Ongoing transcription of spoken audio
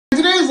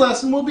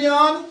lesson will be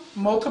on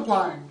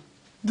multiplying.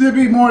 To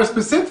be more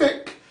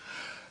specific,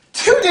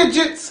 2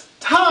 digits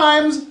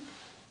times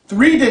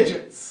 3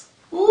 digits.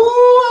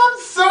 Ooh, I'm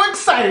so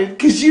excited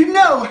because you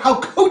know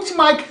how Coach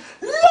Mike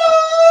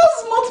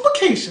loves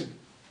multiplication.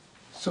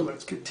 So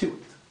let's get to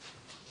it.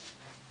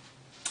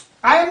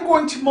 I am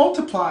going to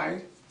multiply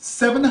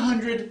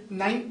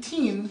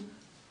 719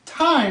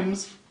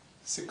 times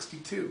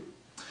 62.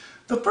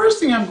 The first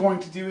thing I'm going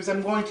to do is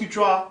I'm going to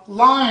draw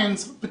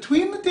lines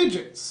between the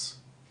digits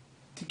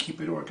to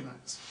keep it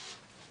organized.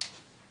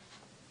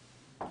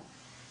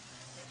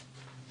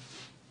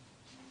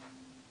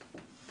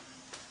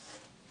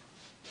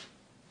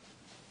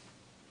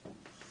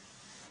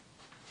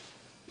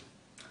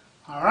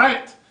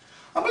 Alright,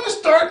 I'm going to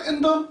start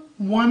in the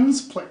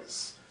ones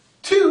place.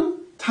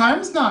 2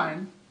 times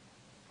 9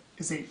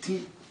 is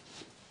 18.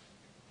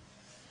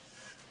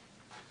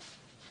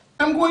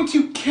 I'm going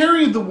to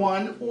carry the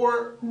 1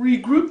 or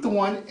regroup the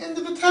 1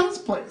 into the tens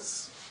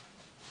place.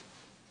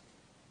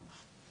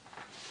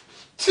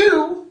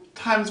 2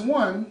 times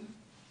 1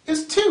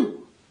 is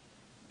 2,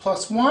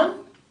 plus 1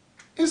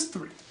 is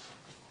 3.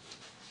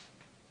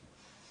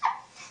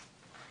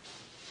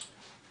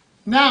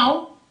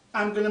 Now,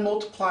 I'm going to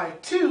multiply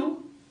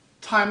 2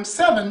 times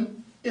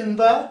 7 in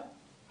the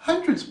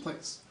hundreds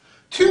place.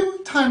 2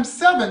 times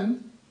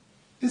 7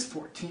 is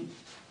 14.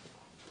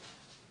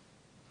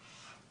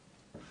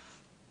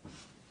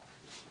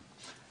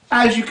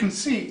 As you can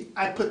see,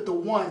 I put the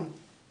 1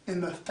 in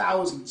the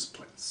thousands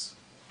place.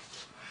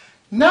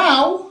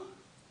 Now,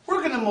 we're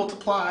going to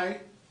multiply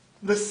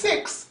the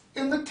 6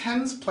 in the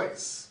tens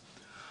place.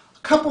 A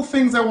couple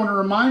things I want to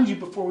remind you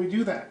before we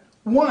do that.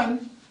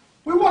 1,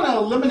 we want to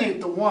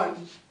eliminate the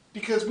 1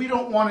 because we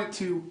don't want it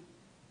to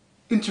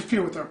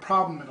interfere with our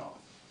problem at all.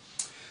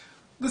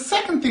 The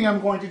second thing I'm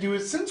going to do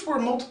is, since we're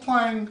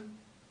multiplying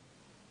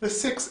the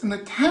 6 in the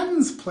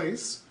tens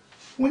place,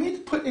 we need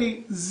to put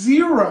a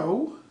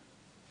 0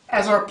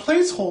 as our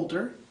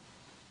placeholder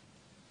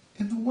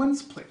in the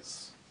ones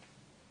place.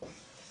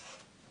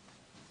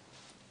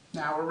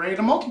 Now we're ready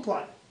to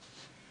multiply.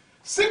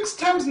 6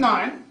 times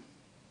 9,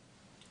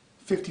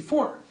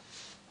 54.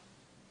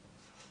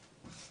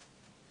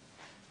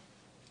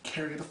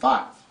 Carry the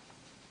 5.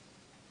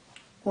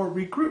 Or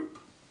regroup.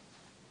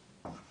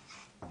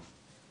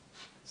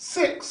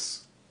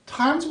 6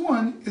 times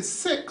 1 is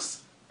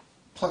 6,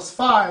 plus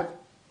 5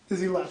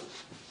 is 11.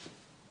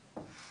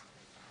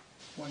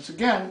 Once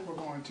again, we're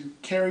going to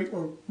carry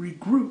or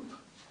regroup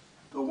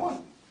the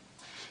 1.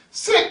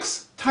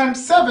 6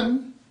 times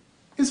 7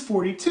 is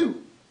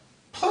 42,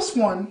 plus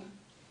 1,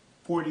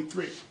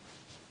 43.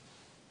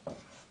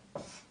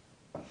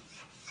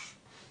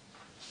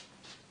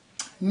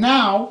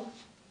 Now,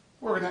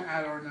 we're going to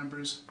add our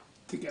numbers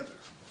together.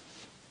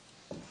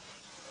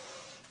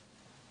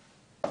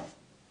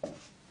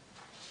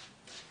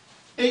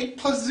 8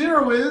 plus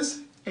 0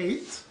 is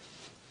 8.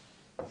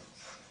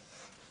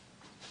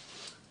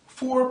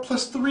 4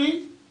 plus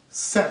 3,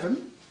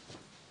 7.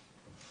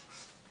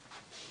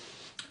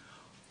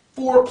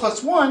 4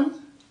 plus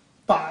 1,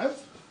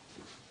 5.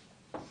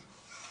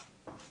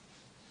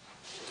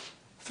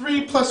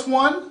 3 plus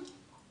 1,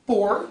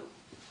 4.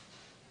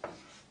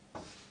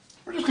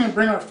 We're just going to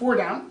bring our 4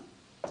 down.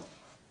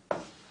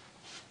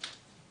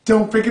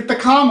 Don't forget the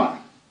comma.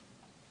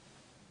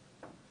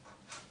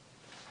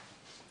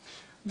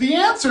 The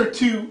answer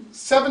to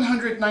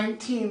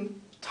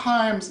 719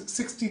 times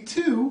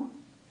 62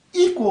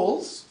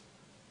 equals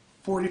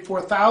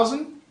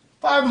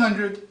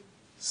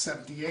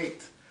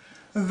 44,578.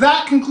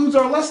 That concludes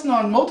our lesson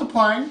on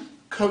multiplying.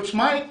 Coach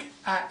Mike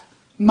at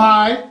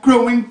My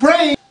Growing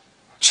Brain.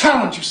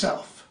 Challenge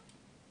yourself.